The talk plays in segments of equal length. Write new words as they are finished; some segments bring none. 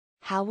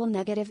How will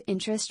negative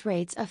interest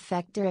rates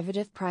affect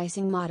derivative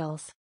pricing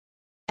models?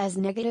 As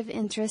negative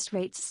interest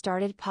rates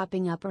started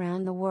popping up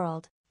around the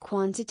world,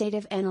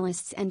 quantitative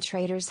analysts and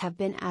traders have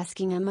been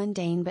asking a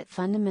mundane but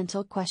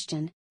fundamental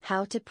question: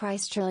 how to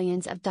price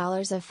trillions of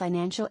dollars of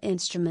financial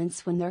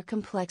instruments when their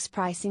complex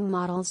pricing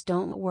models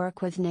don't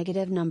work with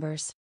negative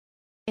numbers.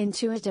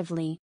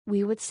 Intuitively,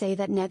 we would say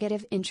that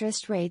negative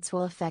interest rates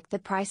will affect the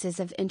prices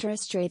of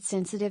interest rate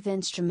sensitive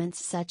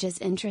instruments such as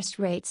interest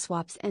rate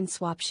swaps and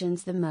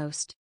swaptions the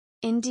most.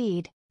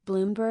 Indeed,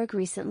 Bloomberg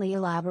recently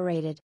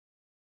elaborated.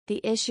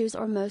 The issues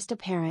are most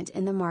apparent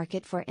in the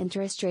market for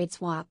interest rate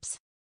swaps.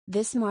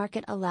 This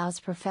market allows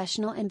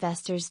professional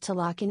investors to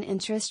lock in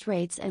interest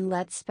rates and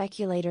let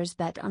speculators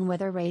bet on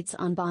whether rates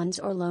on bonds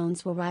or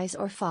loans will rise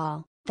or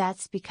fall.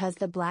 That's because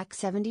the Black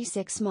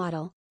 76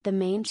 model, the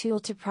main tool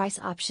to price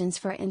options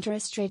for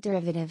interest rate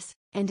derivatives,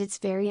 and its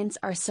variants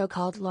are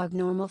so-called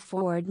log-normal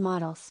forward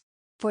models.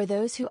 For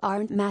those who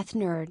aren't math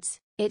nerds,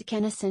 it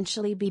can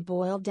essentially be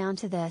boiled down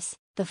to this: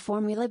 the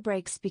formula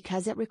breaks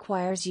because it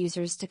requires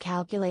users to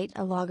calculate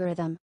a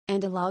logarithm,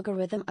 and a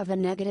logarithm of a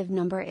negative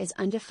number is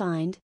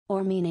undefined,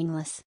 or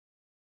meaningless.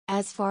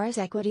 As far as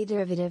equity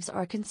derivatives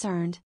are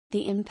concerned,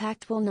 the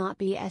impact will not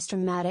be as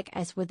dramatic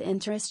as with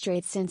interest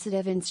rate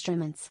sensitive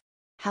instruments.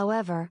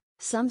 However,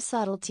 some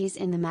subtleties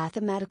in the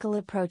mathematical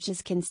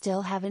approaches can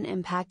still have an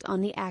impact on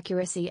the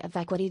accuracy of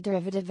equity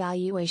derivative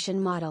valuation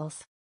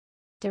models.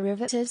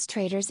 Derivatives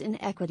traders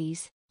in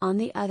equities, on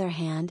the other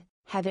hand,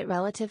 have it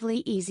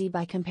relatively easy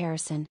by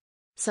comparison.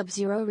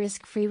 Sub-zero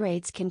risk-free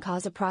rates can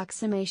cause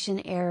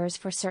approximation errors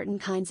for certain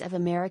kinds of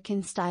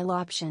American-style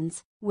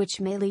options, which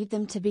may lead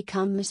them to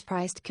become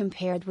mispriced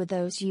compared with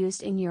those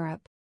used in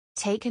Europe.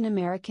 Take an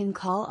American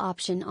call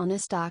option on a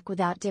stock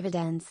without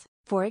dividends,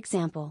 for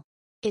example.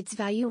 Its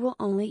value will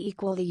only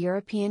equal the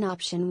European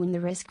option when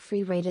the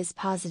risk-free rate is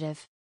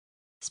positive.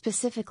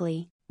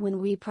 Specifically, when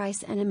we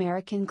price an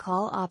American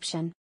call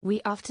option, we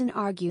often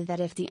argue that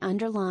if the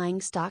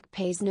underlying stock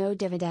pays no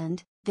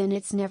dividend, then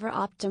it's never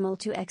optimal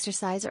to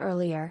exercise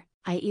earlier,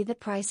 i.e., the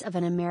price of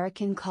an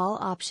American call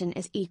option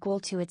is equal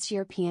to its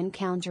European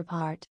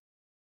counterpart.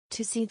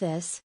 To see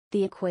this,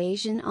 the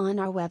equation on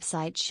our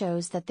website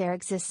shows that there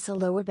exists a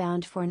lower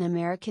bound for an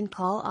American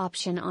call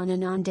option on a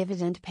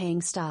non-dividend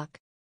paying stock.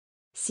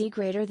 C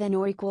greater than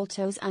or equal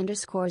to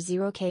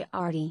S_0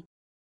 KRT,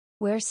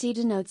 where C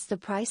denotes the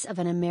price of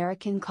an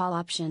American call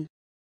option.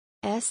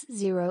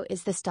 S0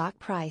 is the stock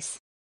price.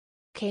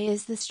 K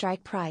is the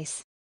strike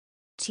price.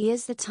 T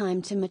is the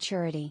time to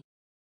maturity.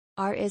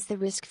 R is the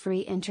risk-free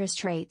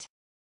interest rate.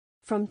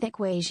 From the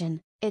equation,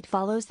 it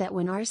follows that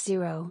when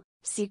R0,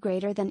 C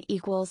greater than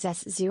equals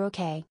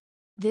S0K.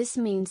 This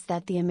means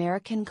that the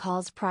American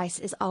call's price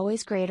is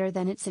always greater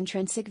than its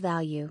intrinsic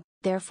value,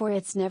 therefore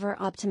it's never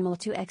optimal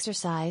to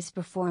exercise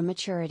before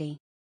maturity.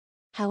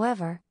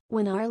 However,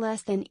 when R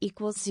less than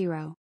equals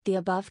 0, the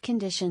above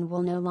condition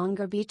will no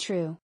longer be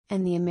true,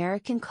 and the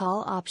American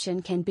call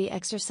option can be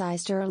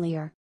exercised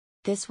earlier.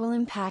 This will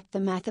impact the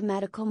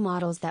mathematical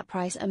models that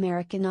price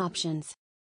American options.